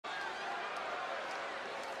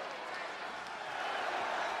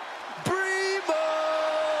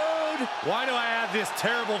good? Why do I have this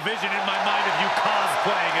terrible vision in my mind of you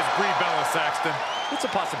cosplaying as Brie Bella, Saxton? It's a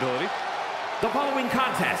possibility. The following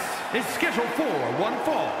contest is scheduled for one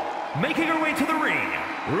fall. Making her way to the ring,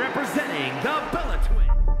 representing the Bella Twins.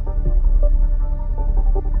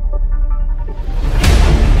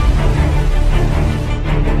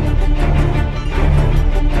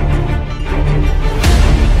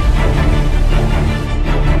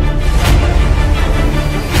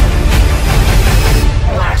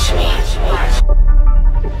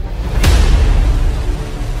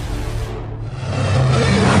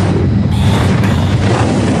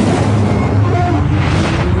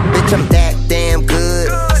 I'm that damn good.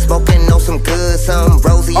 Smoking on some good, some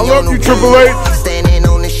rosy. I love you, Triple H. Standing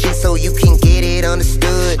on this shit so you can get it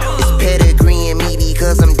understood. It's pedigree and meaty,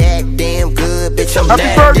 cause I'm that damn good. Bitch, I'm Happy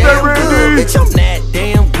that birthday, damn Randy. good. Bitch, I'm that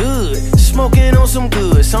damn good. Smoking on some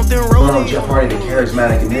good, something rosy. I'm Jeff Hardy, the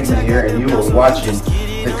charismatic enigma here, and you are watching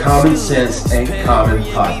the Common Sense Ain't Common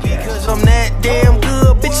podcast. Cause I'm that damn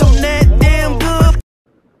good. Bitch, I'm that damn good.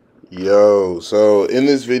 Yo, so in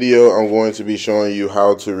this video, I'm going to be showing you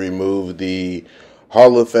how to remove the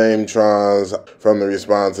Hall of Fame Trons from the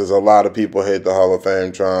responses. A lot of people hate the Hall of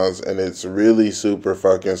Fame Trons, and it's really super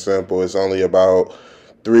fucking simple. It's only about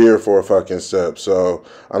 3 or 4 fucking steps. So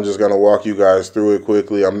I'm just going to walk you guys through it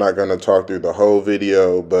quickly. I'm not going to talk through the whole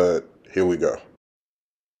video, but here we go.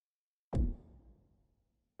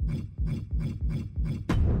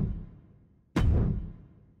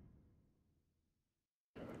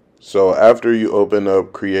 So after you open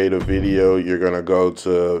up create a video, you're going to go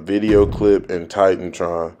to video clip and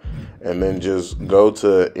Titantron, and then just go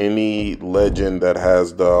to any legend that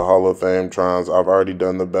has the Hall of Fame Trons. I've already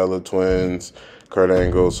done the Bella Twins, Kurt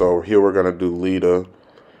Angle, so here we're going to do Lita.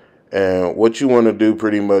 And what you want to do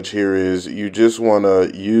pretty much here is you just want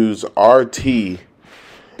to use RT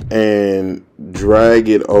and drag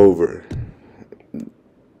it over.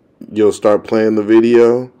 You'll start playing the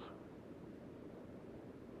video.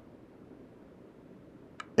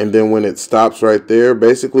 And then when it stops right there,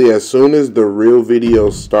 basically as soon as the real video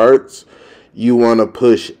starts, you want to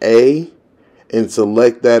push A and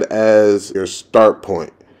select that as your start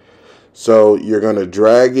point. So you're going to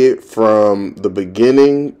drag it from the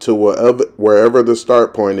beginning to wherever the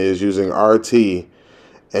start point is using RT.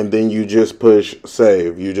 And then you just push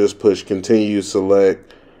save. You just push continue,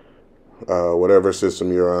 select, whatever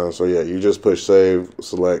system you're on. So yeah, you just push save,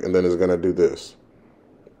 select, and then it's going to do this.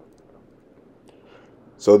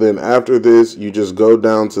 So then after this, you just go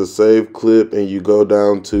down to save clip and you go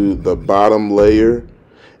down to the bottom layer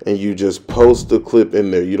and you just post the clip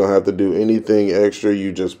in there. You don't have to do anything extra.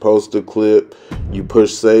 You just post the clip, you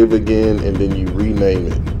push save again, and then you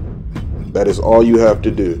rename it. That is all you have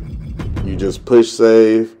to do. You just push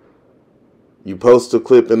save, you post the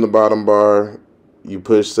clip in the bottom bar, you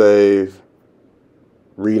push save,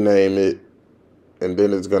 rename it, and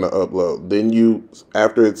then it's going to upload. Then you,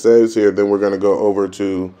 after it saves here, then we're going to go over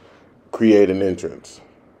to create an entrance.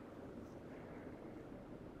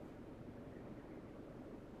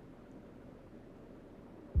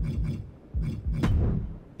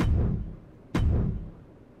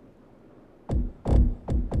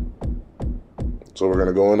 So we're going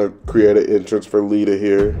to go in to create an entrance for Lita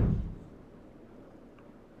here.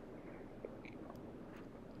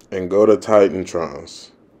 And go to Titantrons.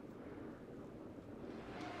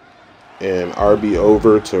 And RB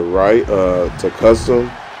over to right to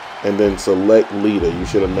custom, and then select Lita. You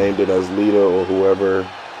should have named it as Lita or whoever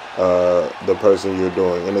the person you're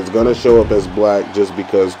doing. And it's going to show up as black just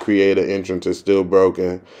because create an entrance is still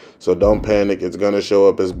broken. So don't panic. It's going to show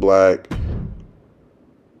up as black.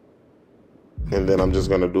 And then I'm just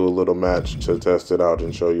going to do a little match to test it out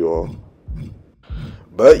and show you all.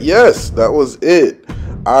 But yes, that was it.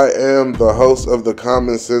 I am the host of the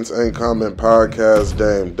Common Sense Ain't Common podcast,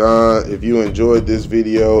 Dame Don. If you enjoyed this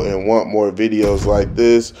video and want more videos like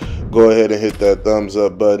this, go ahead and hit that thumbs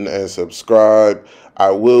up button and subscribe.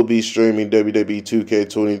 I will be streaming WWE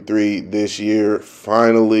 2K23 this year,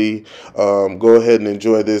 finally. Go ahead and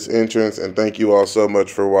enjoy this entrance, and thank you all so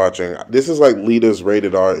much for watching. This is like Lita's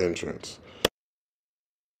rated R entrance.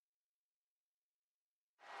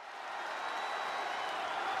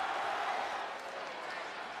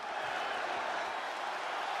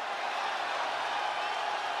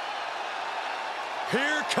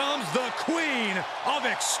 Here comes the Queen of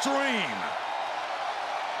Extreme.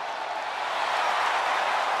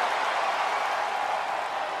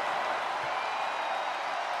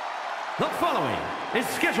 The following is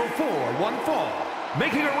scheduled for one fall.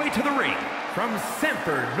 Making her way to the ring from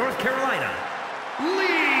Sanford, North Carolina,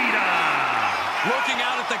 Lita. Looking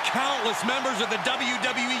out at the countless members of the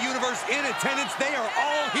WWE Universe in attendance, they are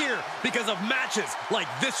all here because of matches like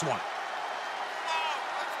this one.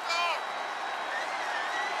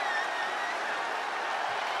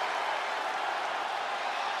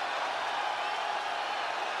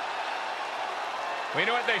 We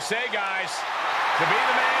know what they say, guys. To be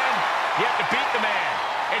the man, you have to beat the man.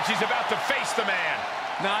 And she's about to face the man.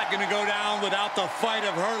 Not going to go down without the fight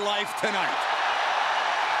of her life tonight.